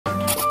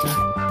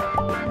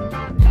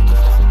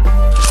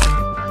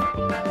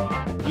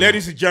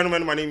Ladies and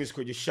gentlemen, my name is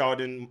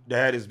Sheldon. The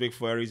head is big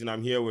for a reason.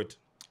 I'm here with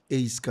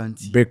Ace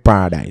Canty. Big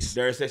paradise.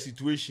 There is a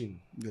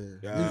situation.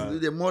 This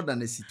is more than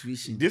a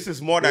situation. This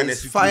is more than a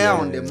situation. Fire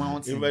on the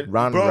mountain.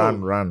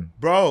 Run.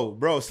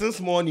 Bro, since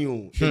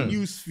morning, the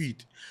news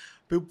feed,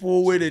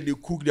 people where they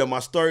cook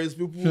their stories,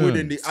 people where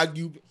they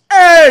argue.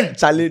 Hey!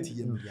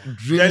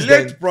 The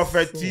late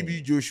prophet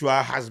TB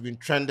Joshua has been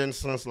trending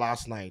since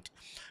last night.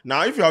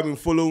 Now, if you have been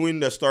following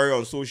the story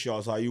on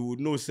socials, you would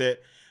know that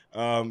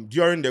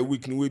during the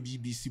week,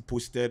 BBC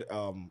posted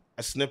a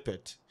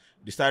snippet.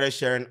 They started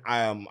sharing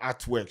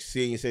artwork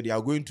saying they are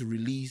going to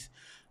release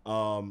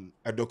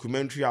a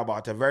documentary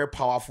about a very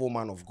powerful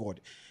man of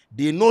God.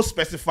 They no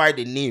specify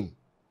the name,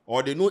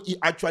 or they no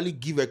actually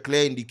give a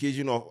clear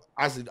indication of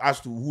as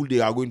to who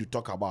they are going to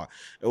talk about.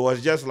 It was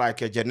just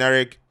like a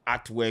generic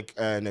artwork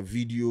and a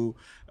video.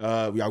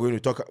 We are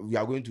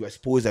going to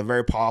expose a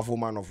very powerful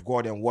man of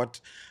God and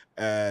what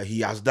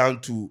he has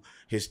done to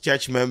his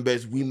church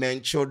members,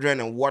 women,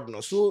 children, and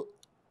whatnot. So,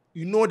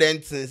 you know, the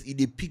instance,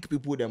 they pick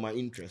people that are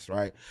interest,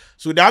 right?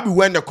 So that'll be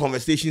when the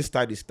conversation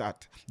start.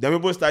 Then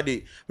people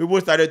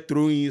started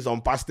throwing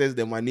some pastors,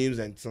 their names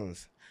and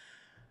sons.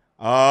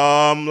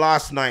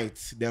 Last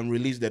night, then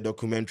released the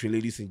documentary,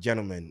 ladies and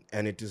gentlemen,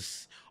 and it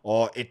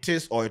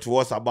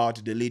was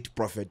about the late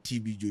prophet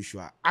TB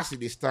Joshua. As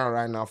it stand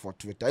right now for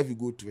Twitter, if you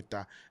go to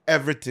Twitter,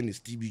 everything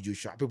is TB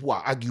Joshua. People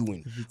are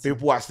arguing.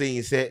 People are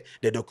saying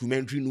the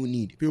documentary no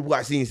need. People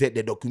are saying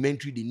the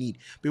documentary they need.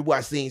 People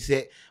are saying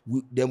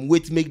them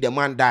wait make the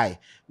man die.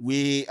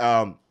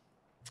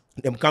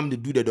 Them come to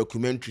do the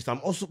documentary. Some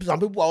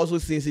people are also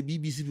saying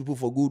BBC people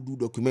for go do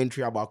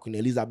documentary about Queen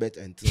Elizabeth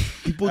and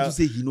people to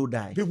say he no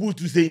die. People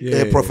to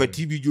say Prophet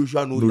TB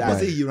Joshua no die.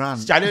 Say he ran.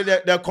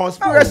 The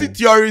conspiracy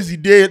theories he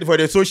did for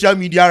the social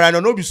media right now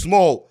no be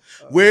small.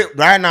 Where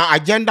right now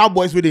agenda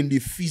boys where they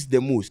feast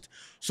the most.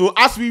 So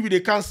as we with the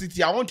Kansas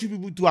City, I want you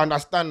people to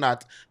understand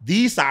that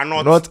these are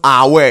not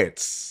our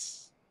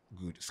words.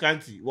 Good.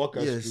 Scanty, walk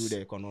us through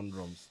the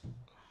conundrums.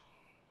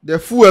 The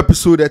full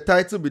episode, the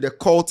title be The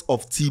Cult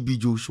of TB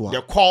Joshua.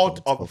 The Cult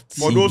of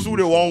for those who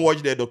won't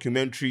watch the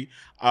documentary,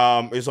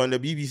 it's on the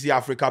BBC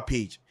Africa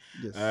page.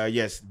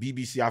 Yes,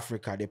 BBC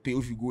Africa. The page,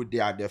 if you go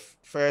there, the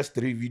first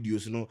 3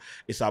 videos,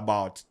 it's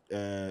about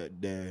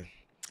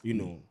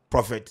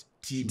Prophet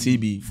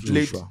TB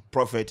Joshua.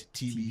 Prophet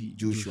TB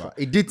Joshua.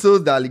 It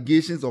details the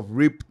allegations of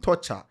rape,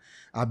 torture,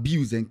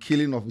 abuse, and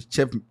killing of his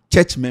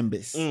church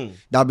members.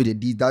 That be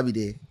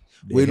the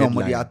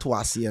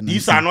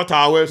these are not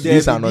our words.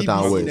 These are not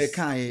our words.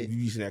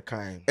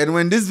 And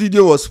when this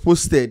video was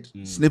posted,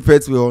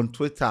 snippets were on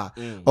Twitter,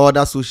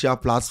 other social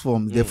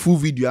platforms. The full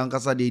video,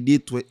 they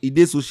did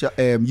social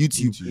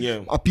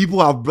YouTube.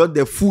 People have brought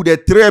the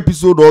 3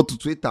 episodes all to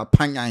Twitter.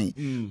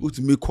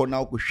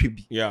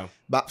 Yeah.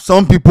 But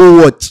some people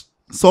watch.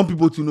 Some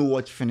people to know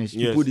watch finish.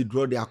 People they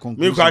draw their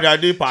conclusion. I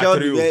did part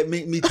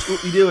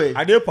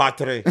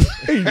 3.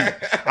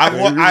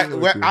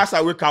 As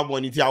I wake up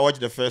on it, I watch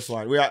the first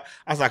one.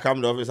 As I come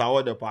to the office, I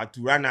watch the part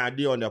 2. Right now, I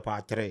did on the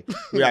part 3.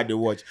 We are the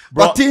watch.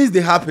 But things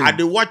they happen. I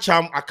watch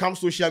I come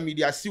social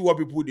media, I see what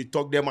people they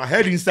talk them. I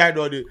head inside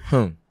all the.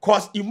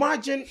 Cause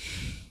imagine.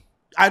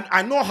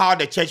 I know how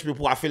the church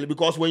people are feeling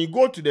because when you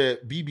go to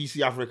the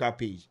BBC Africa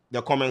page,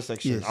 the comment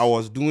section, I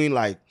was doing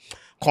like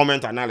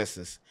comment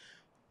analysis.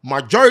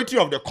 Majority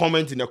of the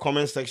comments in the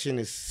comment section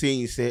is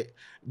saying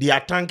they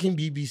are thanking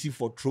BBC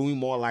for throwing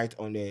more light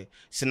on the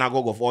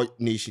synagogue of all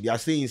nations. They are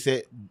saying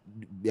the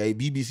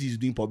BBC is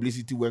doing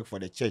publicity work for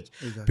the church.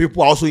 Exactly.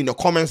 People are also in the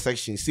comment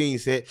section saying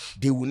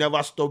they will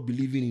never stop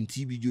believing in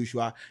TB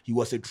Joshua. He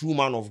was a true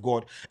man of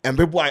God. And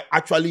people are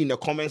actually in the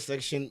comment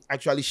section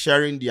actually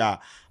sharing their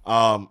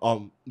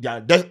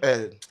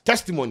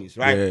testimonies,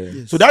 right?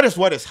 So that is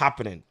what is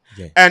happening.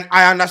 And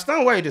I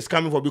understand where it is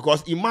coming from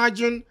because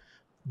imagine.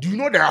 Do you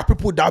know there are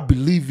people that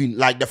believe in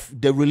like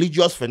the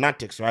religious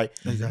fanatics, right?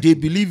 They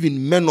believe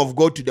in men of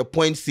God to the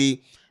point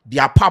say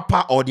their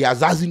papa or their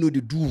zazi know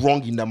they do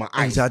wrong in their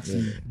eyes.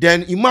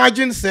 Then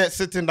imagine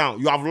sitting down,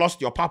 you have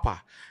lost your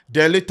papa.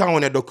 Then later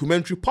on a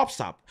documentary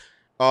pops up,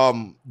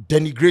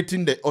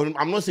 denigrating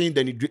I'm not saying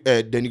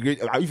denigrate.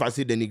 If I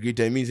say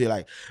denigrate, I mean say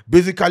like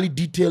basically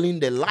detailing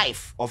the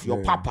life of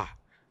your papa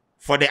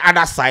for the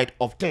other side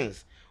of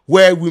things.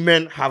 Where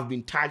women have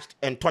been touched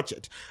and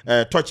tortured,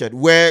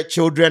 where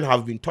children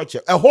have been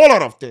tortured, a whole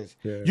lot of things.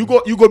 You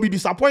go be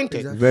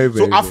disappointed.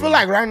 So I feel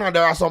like right now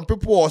there are some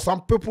people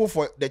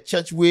for the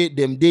church where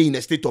they in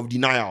a state of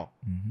denial.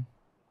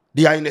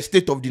 They are in a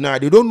state of denial.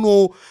 They don't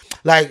know,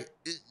 like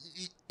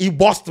it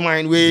bust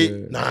mine way.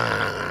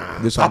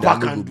 This Papa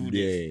can't do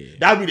this.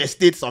 That be the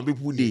state some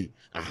people do.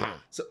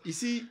 So you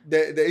see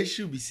the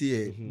issue we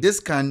see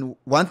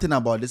one thing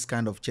about this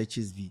kind of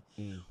churches be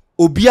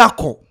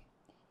Obiako.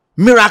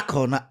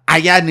 Miracle na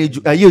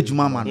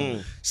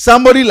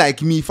somebody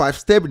like me, if I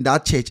step in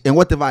that church and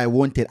whatever I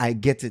wanted, I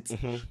get it.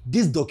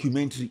 This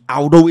documentary, I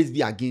would always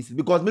be against it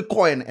because me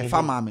call a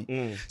farmer.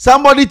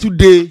 Somebody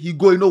today, he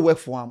go work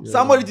for him.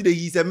 Somebody today,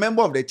 he's a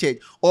member of the church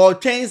or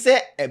change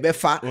say a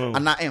befa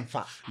and not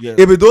enfa.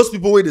 If those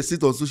people where they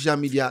sit on social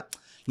media,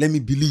 let me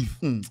believe.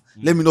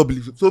 Let me not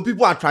believe. So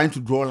people are trying to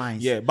draw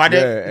lines. Yeah, but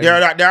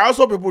there are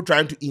also people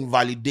trying to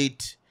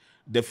invalidate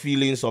the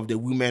feelings of the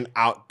women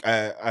out,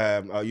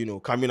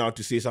 coming out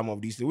to say some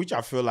of these things, which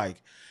I feel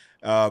like,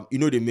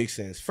 they make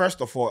sense.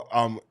 First of all,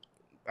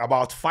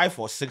 about 5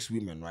 or 6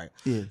 women, right?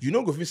 Yeah. You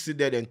know, go sit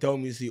there and tell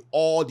me, see,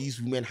 all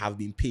these women have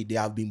been paid. They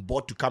have been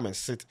bought to come and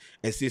sit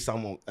and say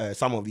some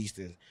of these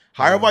things.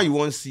 However you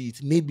want to see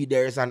it, maybe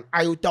there is an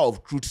iota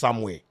of truth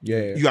somewhere.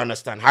 Yeah. You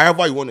understand?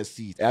 However you want to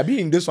see it. I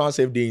mean, this one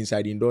save day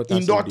inside in daughter.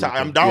 In daughter,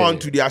 I'm down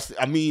to the.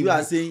 I mean, you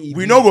are saying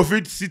we no go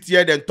fit sit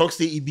here and talk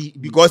say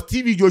EB because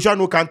TV Joshua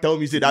no can tell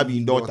me say that be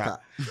in daughter.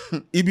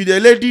 It be the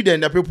lady then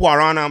the people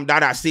around him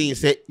that are saying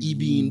say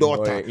EB in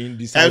daughter.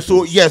 And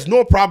so yes,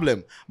 no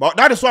problem. But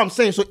that is what I'm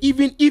saying. So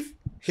even if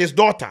his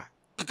daughter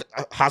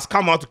has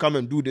come out to come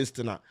and do this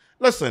tonight,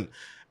 listen.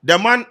 The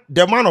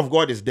man of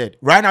God is dead.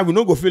 Right now, we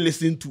don't go feel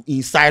listen to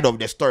inside of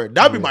the story.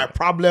 That'll be my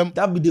problem.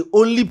 That'll be the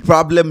only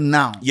problem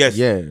now. Yes.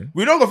 Yeah.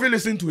 We don't go feel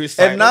listen to his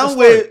side. And now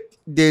where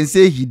they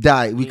say he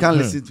died, we can't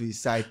listen to his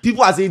side.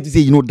 People are saying to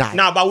say die.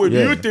 Now, but wait, do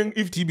you think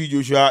if TB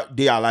Joshua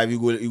they alive, you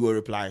go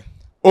reply?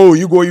 Oh,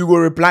 you go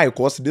reply,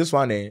 cause this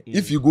one,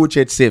 if you go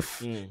church safe,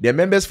 the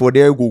members for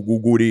there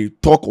go they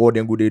talk or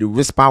then go they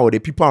whisper or the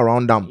people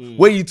around them.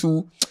 Where you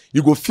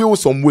go feel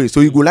some way, so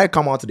you go like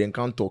come out then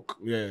can't talk.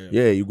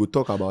 Yeah, you go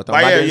talk about it.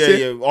 But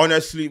yeah.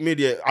 Honestly,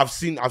 maybe I've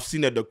seen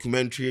a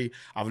documentary.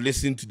 I've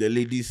listened to the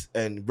ladies,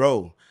 and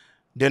bro,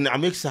 then I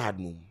make sad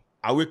move.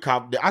 I wake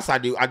up. As I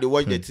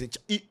watch the thing.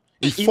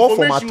 If fall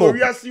for my talk,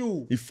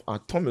 if I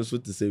told me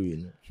what to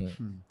say,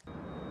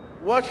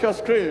 Watch your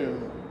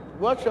screen.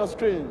 Watch your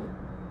screen.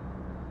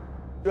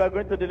 You are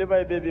going to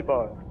deliver a baby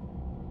boy.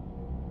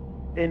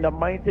 In the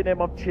mighty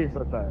name of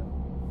Jesus.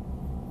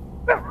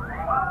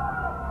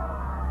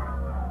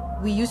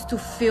 We used to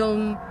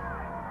film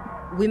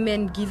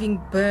women giving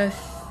birth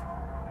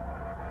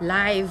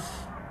live.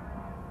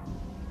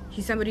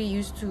 Somebody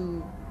used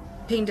to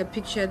paint a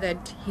picture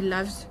that he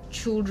loves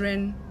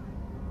children,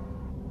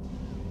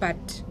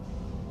 but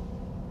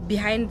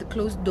behind the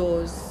closed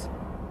doors,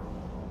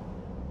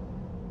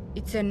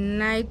 it's a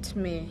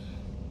nightmare.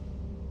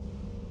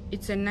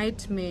 It's a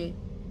nightmare.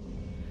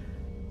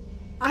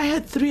 I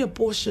had 3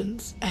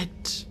 abortions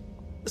at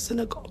a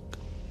synagogue.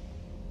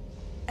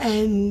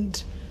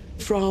 And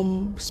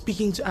from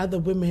speaking to other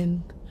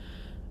women,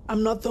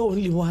 I'm not the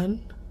only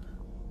one.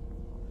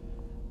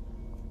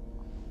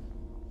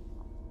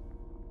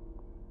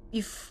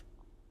 If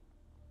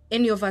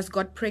any of us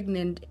got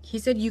pregnant, he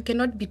said, you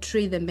cannot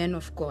betray the man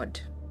of God.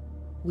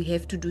 We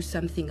have to do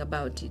something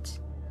about it.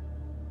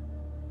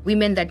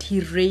 Women that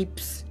he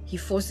rapes, he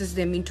forces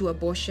them into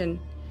abortion.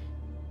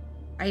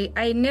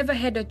 I never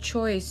had a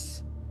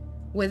choice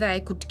whether I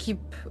could keep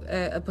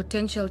a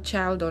potential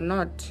child or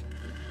not.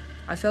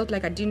 I felt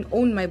like I didn't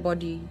own my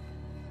body.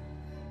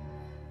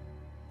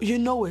 You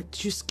know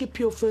it. You skip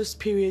your first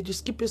period, you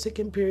skip your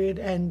second period,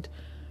 and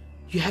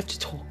you have to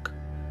talk.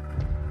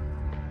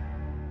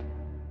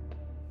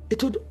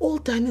 It would all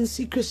done in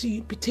secrecy.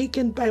 You'd be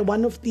taken by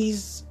one of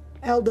these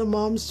elder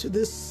moms to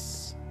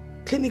this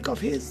clinic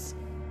of his.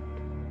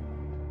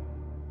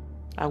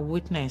 I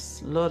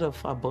witnessed a lot of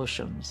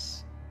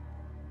abortions.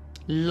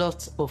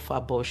 Lots of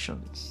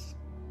abortions.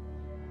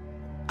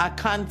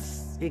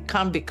 It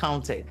can't be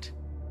counted.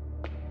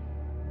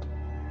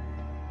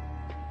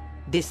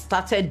 They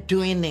started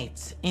doing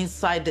it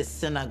inside the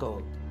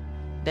synagogue.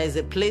 There's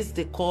a place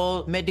they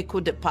call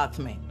medical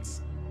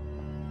department.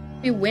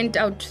 We went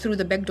out through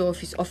the back door of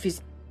his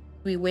office.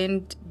 We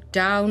went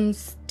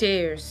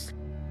downstairs.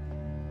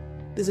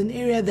 There's an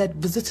area that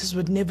visitors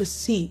would never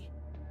see.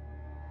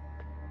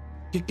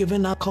 You're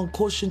given a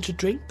concoction to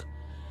drink,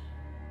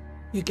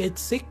 you get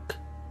sick,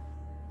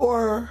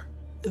 or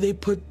they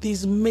put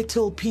these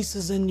metal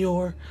pieces in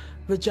your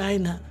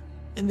vagina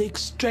and they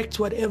extract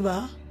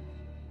whatever,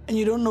 and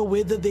you don't know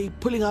whether they're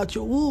pulling out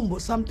your womb or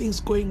something's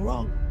going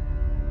wrong.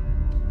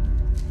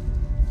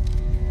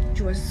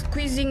 She was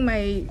squeezing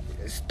my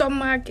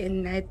stomach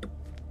and I had to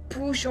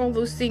push all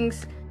those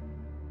things.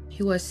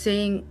 He was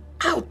saying,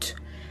 out,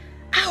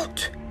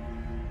 out,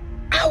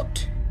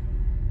 out.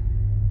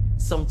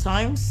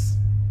 Sometimes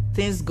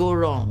things go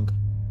wrong.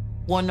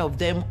 One of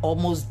them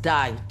almost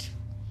died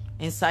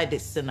inside the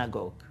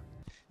synagogue.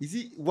 You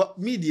see, what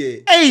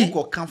media? Hey!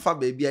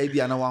 Baby, Yeah.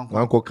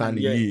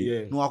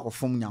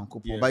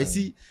 But you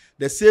see,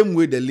 the same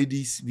way the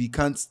ladies, we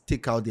can't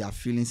take out their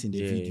feelings in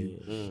the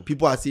video.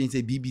 People are saying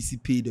say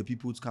BBC paid the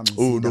people to come and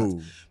see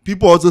that.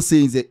 People also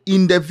saying that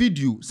in the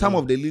video, some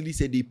of the ladies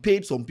said they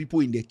paid some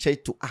people in the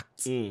church to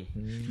act.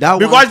 That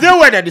because they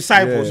were the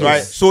disciples,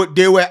 right? So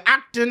they were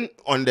acting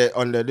on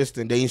the this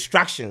thing, the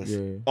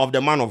instructions of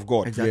the man of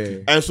God.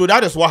 Exactly. And so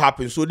that is what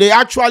happened. So they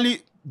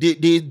actually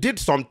they did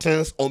some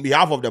things on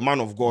behalf of the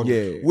man of God,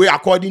 where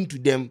according to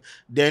them,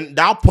 then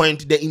that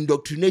point the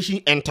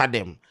indoctrination entered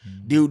them.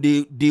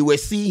 They were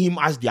seeing him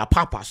as their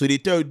papa, so they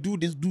tell you do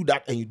this, do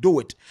that, and you do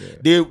it.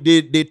 They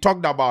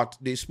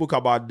spoke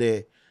about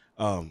the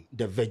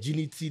the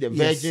virginity, the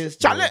virgins.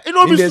 Charlie, it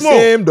don't in be the small.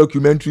 same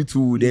documentary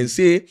too. Then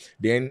say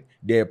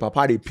the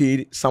papa they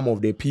paid some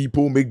of the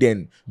people make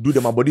them do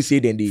them body say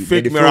then they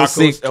Fake feel miracles,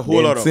 sick, a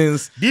whole lot of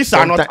since these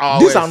are not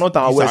ours. These are not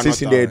our These words. are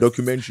It's in not the ours.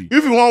 documentary.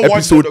 If you want to watch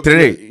Episode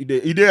the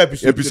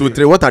 3. episode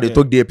 3. What are they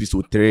talk the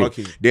episode 3?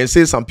 Okay. Then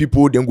say some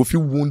people then go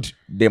feel wound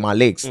them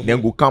legs.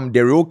 Then go come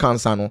the real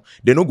cancer no.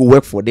 They no go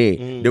work for there.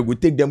 They go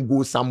take them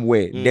go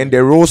somewhere. Then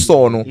the real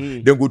sore no.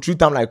 Then go treat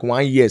them like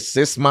 1 year,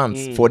 6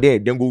 months for there.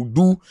 Then go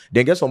do.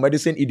 Then get some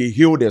medicine. It they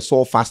heal the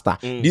sore faster.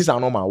 These are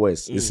not my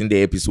words. It's in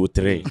the episode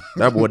 3.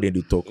 That's what they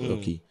do talk.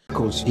 Okay.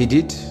 Because he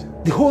did.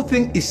 The whole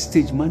thing is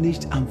stage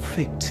managed and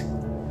faked.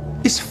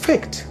 It's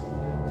faked.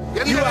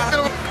 You are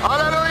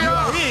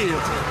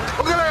healed.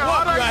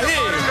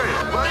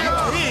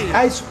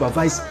 I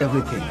supervise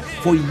everything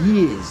for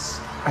years.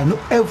 I know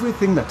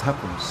everything that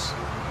happens.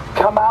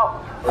 Come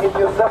out if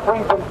you're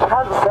suffering from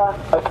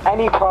cancer of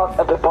any part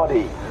of the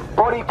body.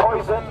 Body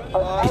poison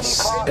of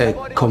It's any a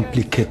part.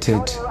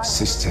 complicated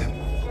system.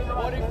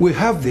 We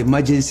have the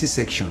emergency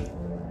section.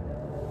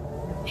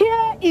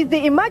 Here is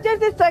the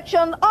emergency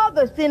section of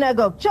the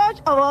synagogue, Church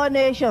of All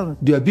Nations.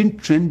 They are being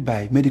trained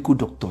by medical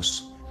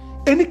doctors.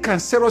 Any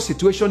cancerous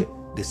situation,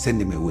 they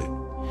send them away.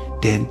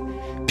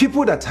 Then,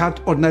 people that had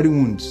ordinary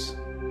wounds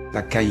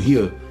that can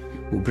heal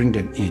will bring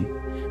them in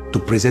to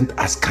present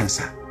as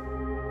cancer.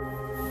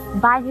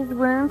 By his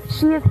wounds,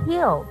 she is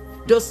healed.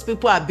 Those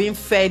people are being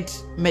fed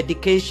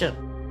medication.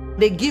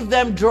 They give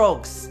them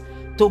drugs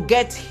to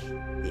get,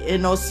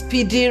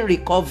 speedy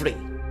recovery.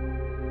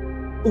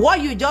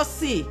 What you just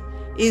see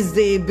is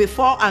the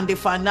before and the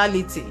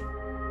finality.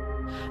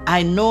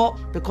 I know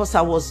because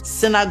I was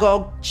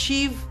synagogue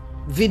chief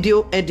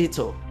video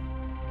editor.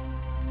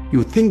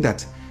 You think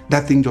that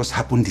that thing just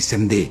happened the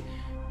same day.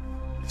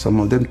 Some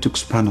of them took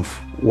span of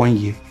 1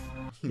 year.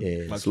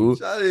 Yeah, so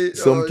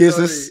some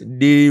cases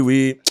they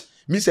will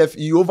myself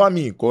he over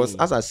me because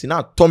as I see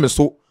now Thomas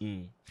so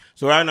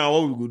right now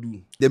what we go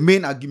do? The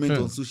main argument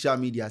on social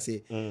media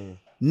say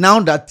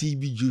now that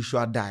TB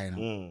Joshua died,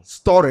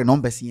 story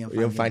no person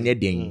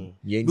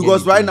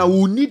because right now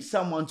we need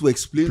someone to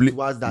explain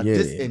to us that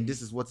this and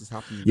this is what is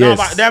happening. No,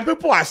 but then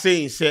people are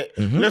saying,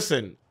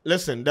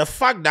 listen, the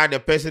fact that the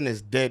person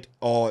is dead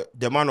or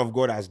the man of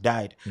God has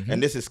died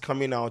and this is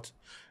coming out,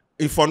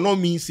 if for no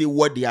means say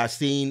what they are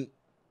saying,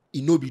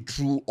 it no be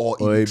true or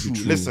it be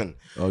true. Listen,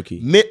 okay,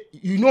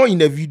 in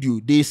the video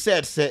they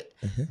said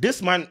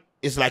this man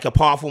is like a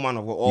powerful man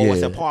of God or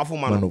was a powerful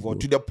man of God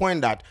to the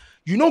point that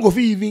you know go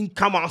even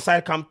come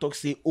outside, come talk,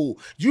 say, oh,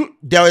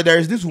 there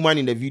is this woman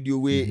in the video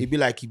where it be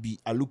like it be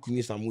a look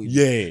me some way.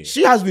 Yeah,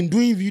 she has been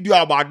doing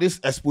video about this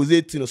expose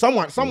thing.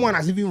 Someone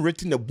has even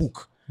written a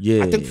book.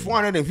 Yeah, I think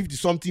 450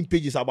 something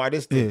pages about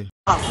this thing.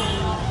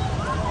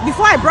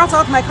 Before I brought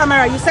out my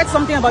camera, you said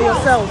something about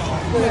yourself.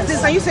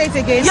 Yes. Can you say it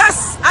again?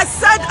 Yes, I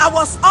said I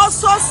was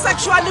also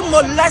sexually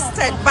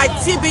molested by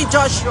TB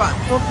Joshua.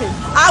 Okay.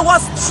 I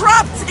was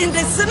trapped in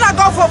the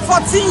synagogue for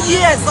 14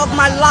 years of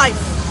my life.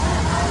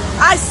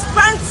 I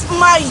spent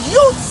my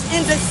youth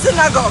in the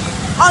synagogue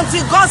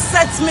until God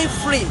set me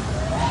free.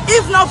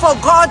 If not for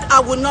God,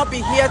 I would not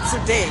be here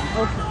today.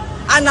 Okay.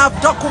 And I've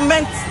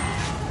documented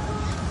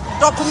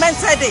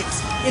it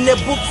in a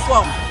book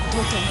form.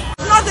 Okay.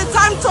 Not the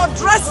time to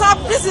dress up.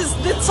 This is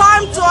the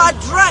time to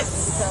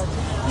address.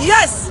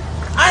 Yes,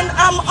 and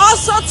I'm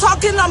also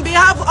talking on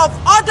behalf of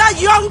other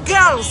young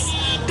girls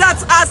that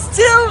are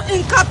still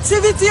in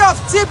captivity of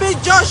TB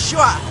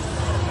Joshua.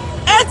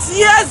 8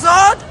 years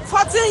old,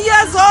 14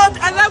 years old,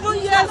 11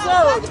 years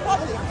old.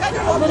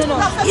 No.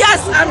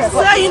 Yes, I'm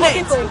saying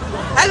it.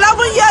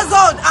 11 years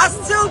old are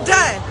still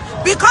there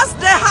because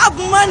they have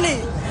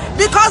money,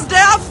 because they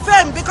have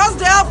fame, because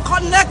they have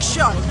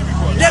connection.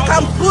 They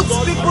can put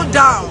people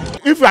down.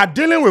 If you are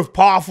dealing with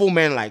powerful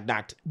men like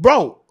that,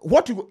 bro,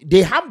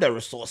 they have the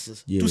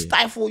resources to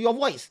stifle your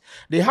voice.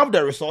 They have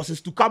the resources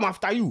to come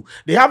after you.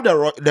 They have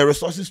the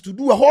resources to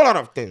do a whole lot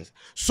of things.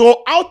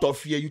 So out of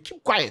fear, you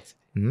keep quiet.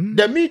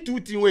 The Me Too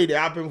thing where they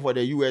happen for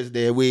the US,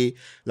 the way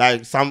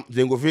like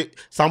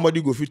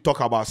somebody go talk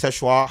about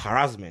sexual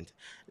harassment.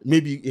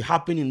 Maybe it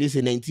happened in this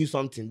 19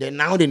 something. Then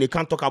they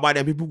can't talk about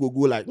it. People go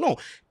like, no.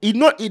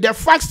 The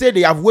fact say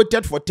they have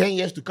waited for 10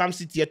 years to come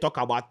sit here talk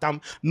about them.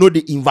 No,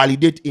 they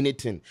invalidate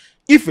anything.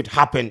 If it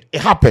happened,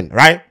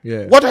 right?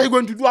 Yeah. What are you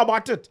going to do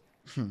about it?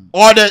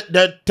 Or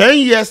the 10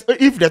 years,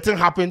 if the thing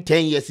happened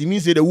 10 years, it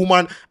means that the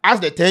woman, as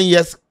the 10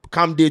 years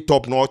come day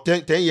top, no,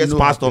 10 years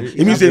passed up,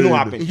 it means it no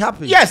happen. It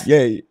happened. Yes.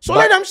 Yeah. So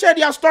let them share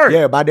their story.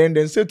 Yeah, but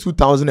then say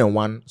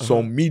 2001,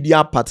 some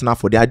media partner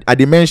for that. I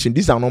mentioned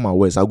these are not my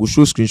words. I go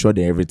show screenshot and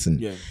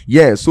everything.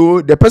 Yeah.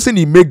 So the person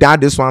he make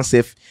this one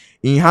safe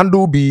in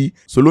handle be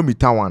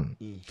Solomita one.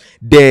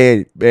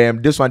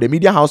 This one, the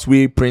media house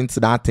we print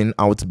that thing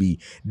out be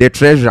the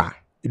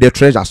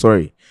treasure,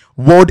 sorry,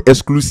 world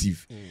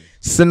exclusive.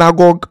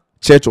 Synagogue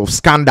church of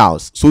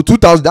scandals. So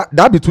 2000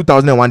 that be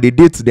 2001. They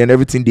date then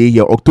everything they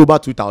here October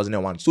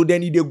 2001. So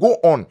then they go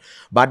on,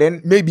 but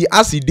then maybe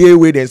as the day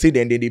where then say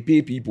then they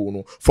pay people.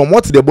 No, from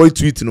what the boy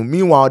tweet. No,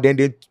 meanwhile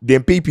then they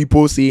pay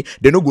people say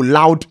they no go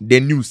loud the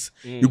news.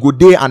 You go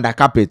there under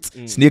carpet,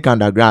 snake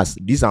under grass.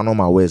 These are not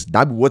my words.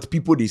 That be what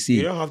people they say.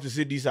 You don't have to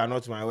say these are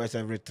not my words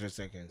every 3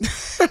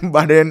 seconds.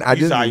 But then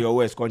these are your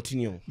words.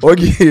 Continue.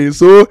 Okay,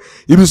 so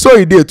if you saw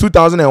it there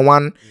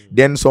 2001,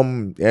 then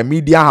some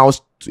media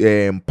house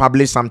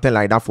publish something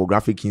like that for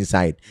Graphic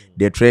Inside,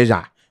 the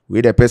treasure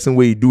where the person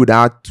where he do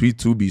that tweet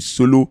to be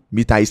solo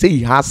meter. He say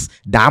he has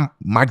that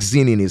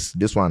magazine in his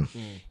this one,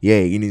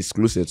 in his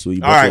closet. So he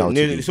bought it out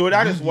today. So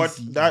that is what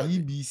that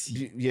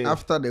BBC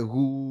after the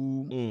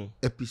whole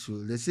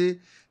episode, they say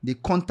they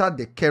contact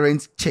the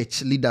current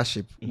church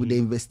leadership with the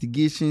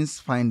investigations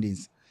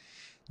findings.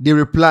 They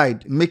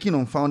replied, making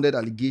unfounded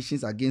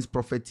allegations against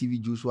Prophet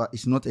TV Joshua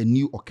is not a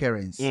new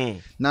occurrence.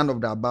 None of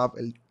the above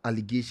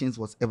allegations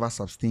was ever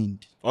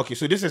sustained. Okay,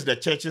 so this is the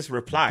church's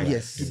reply to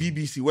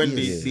BBC when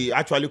they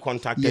actually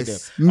contacted them.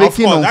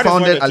 Making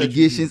unfounded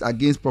allegations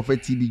against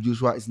Prophet TV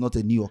Joshua is not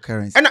a new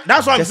occurrence. And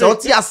that's what I'm saying.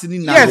 Yes,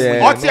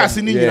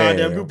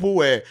 then people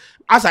were,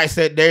 as I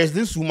said, there is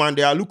this woman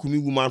there,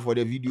 Lukumi woman for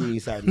the video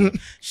inside.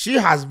 She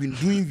has been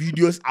doing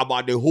videos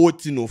about the whole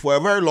thing for a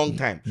very long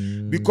time.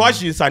 Because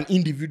she's an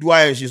individual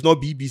and she's not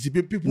BBC,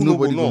 people know.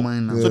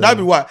 So that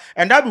be why.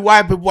 And that be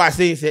why people are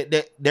saying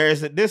that there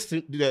is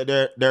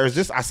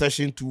this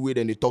assertion to it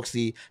and they talk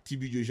say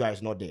TB Joshua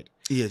is not dead.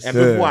 Yes. And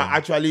people are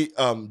actually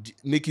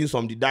making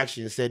some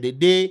deductions. Said the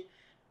day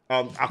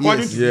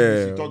according to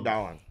BBC, talk that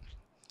one.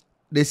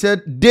 They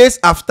said days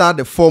after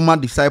the former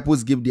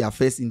disciples gave their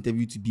first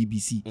interview to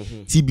BBC,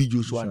 TB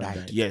Joshua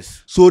died.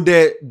 Yes. So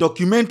the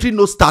documentary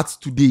no starts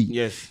today.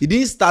 Yes. It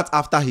didn't start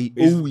after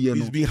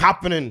it's been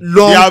happening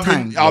long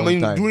time. I mean,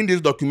 doing this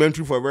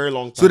documentary for a very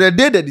long time. So the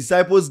day the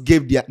disciples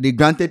gave they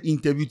granted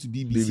interview to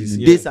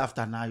BBC, days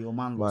after now your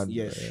man was.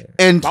 Yes.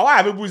 And but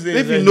why are people saying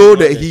if you know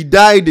that he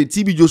died, the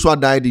TB Joshua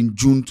died in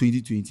June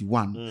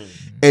 2021,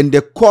 and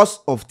the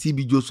cause of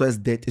TB Joshua's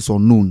death is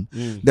unknown.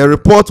 The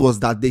report was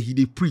that he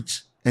did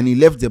preach. And he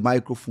left the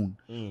microphone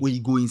where he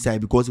go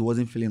inside because he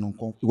wasn't feeling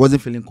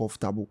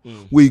comfortable.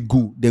 Where he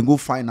go, then go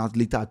find out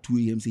later at 2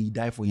 a.m. say he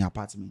died for his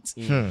apartment.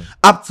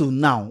 Up till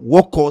now,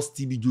 what caused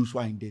TB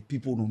Joshua in death?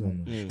 People don't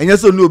know. And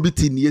yes, no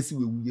bit in yes,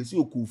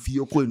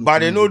 but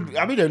they know.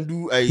 I mean, then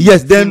do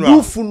then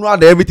do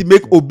funeral. Everything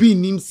make Obi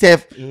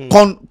himself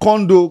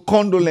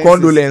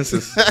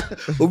condolences.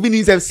 Obi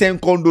himself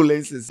send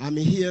condolences. I'm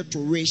here to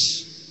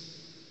wish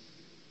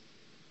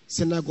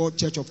Synagogue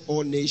Church of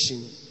All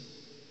Nations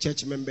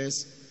church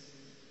members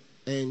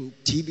and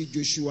TB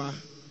Joshua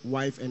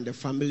wife and the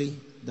family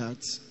that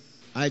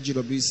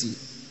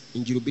IGWC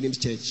in Jerusalem's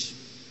church,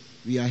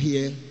 we are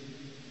here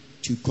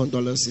to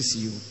condolences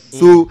you.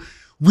 So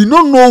we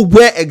don't know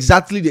where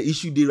exactly the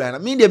issue is right now. I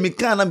mean, they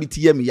can't be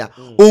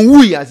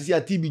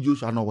TB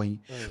Joshua no way.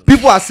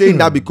 People are saying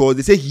that because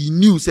they say he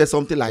knew said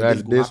something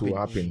like this will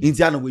happen.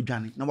 Indiana we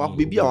done. Now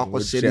baby I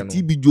was saying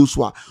TB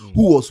Joshua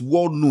who was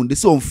well known. They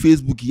say on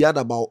Facebook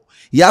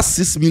he has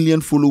 6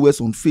 million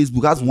followers on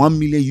Facebook, has 1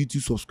 million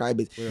YouTube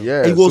subscribers.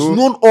 Yeah, he was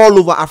known all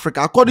over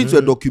Africa. According to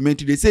a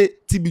documentary, they say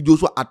TB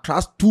Joshua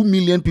attracts 2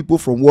 million people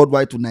from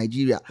worldwide to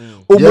Nigeria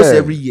almost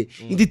every year.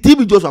 In the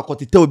TB Joshua got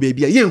to tell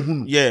baby,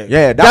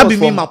 that be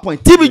me my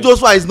point. TB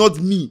Joshua is not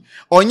me.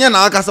 So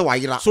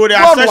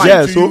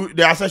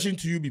the assertion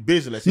to you be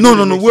baseless.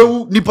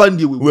 No.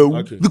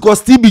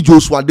 Because TB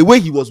Joshua, the way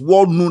he was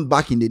well known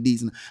back in the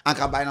days,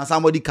 and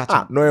somebody catch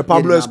him. No,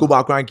 Pablo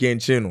Escobar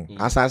can't channel.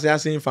 As I say, I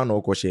say fan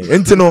or question.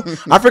 And you know,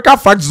 Africa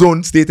Fact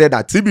Zone stated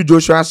that TB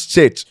Joshua's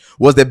church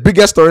was the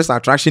biggest tourist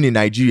attraction in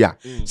Nigeria.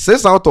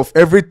 6 out of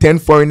every 10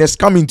 foreigners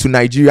coming to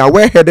Nigeria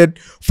were headed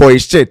for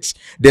his church.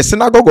 The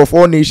Synagogue of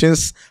All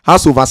Nations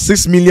has over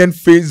 6 million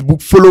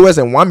Facebook followers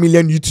and 1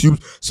 million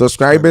YouTube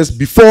subscribers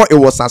before it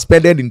was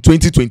suspended in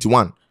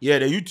 2021. Yeah,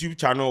 the YouTube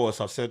channel was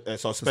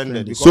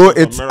suspended. So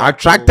it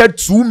attracted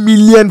 2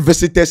 million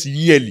visitors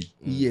yearly.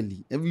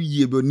 Every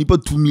year,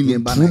 but 2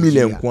 million. 2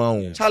 million.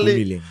 2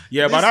 million.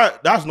 Yeah,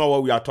 but that's not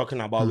what we are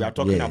talking about. We are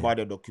talking about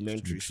the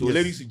documentary. So,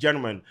 ladies and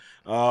gentlemen,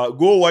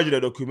 go watch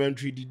the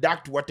documentary.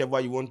 Deduct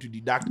whatever you want to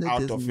deduct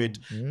out of it.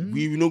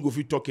 We will not go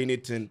to talk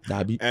anything.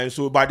 And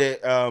so, but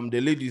the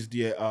ladies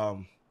there,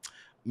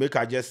 make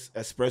her just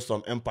express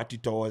some empathy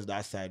towards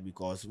that side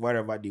because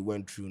wherever they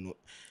went through,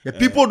 the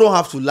people don't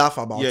have to laugh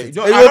about it.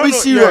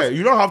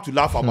 You don't have to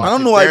laugh about it. I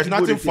don't know why there's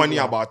nothing funny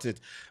about it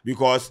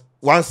because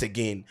once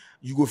again,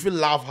 you go feel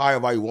laugh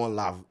however you want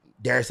laugh.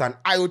 There's an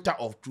iota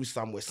of truth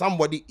somewhere.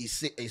 Somebody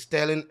is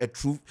telling a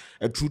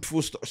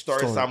truthful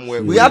story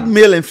somewhere. We had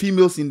male and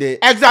females in there.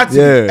 Exactly.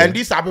 Yeah. And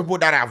these are people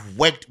that have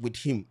worked with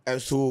him. And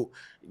so,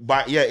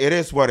 but yeah, it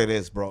is what it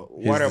is, bro.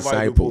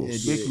 Whatever people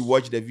make you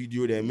watch the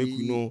video, they make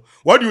you know.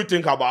 What do you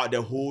think about the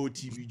whole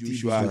TB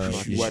Joshua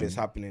issue? What is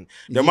happening?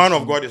 The man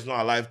of God is not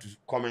alive to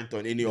comment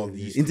on any of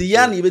these. We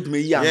are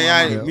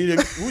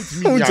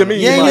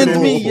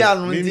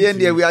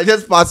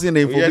just passing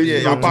the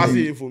information. You're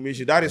passing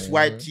information. That is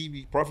why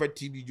Prophet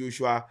TB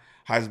Joshua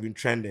has been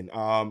trending.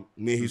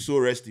 May his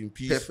soul rest in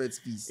peace.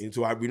 Perfect peace.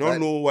 We don't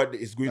know what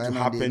is going to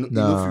happen.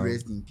 No.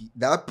 Rest in peace.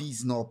 That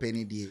peace not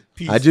penny day.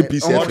 Peace. Debbie.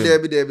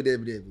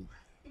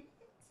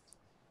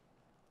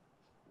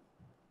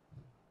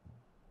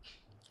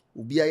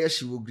 Obiya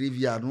she will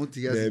graveyard. No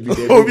tears.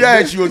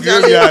 Obiya she will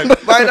graveyard.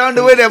 By down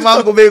the way the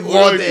man go make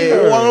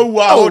water.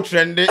 Wow,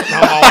 trending.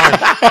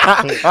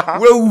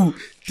 Well,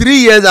 3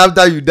 years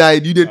after you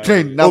died, you did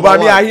trend. No,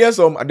 but I hear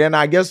some. Then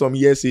I get some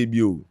hearsay,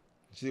 bio.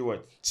 See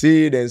what?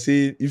 Say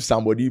if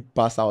somebody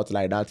pass out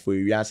like that for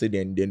you,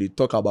 then they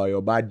talk about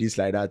your bad deeds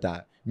like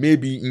that.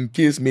 Maybe in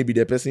case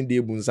the person they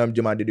bun some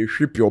jam they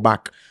strip your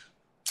back.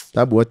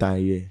 That's what I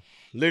hear.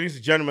 Ladies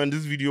and gentlemen,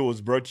 this video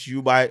was brought to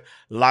you by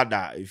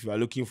Ladder. If you are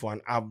looking for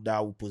an app that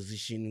will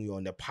position you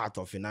on the path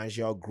of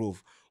financial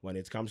growth when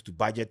it comes to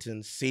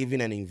budgeting, saving,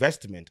 and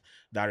investment,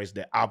 that is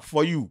the app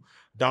for you.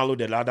 Download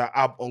the Ladder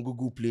app on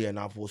Google Play and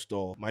Apple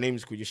Store. My name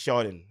is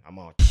Sheldon. I'm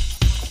out.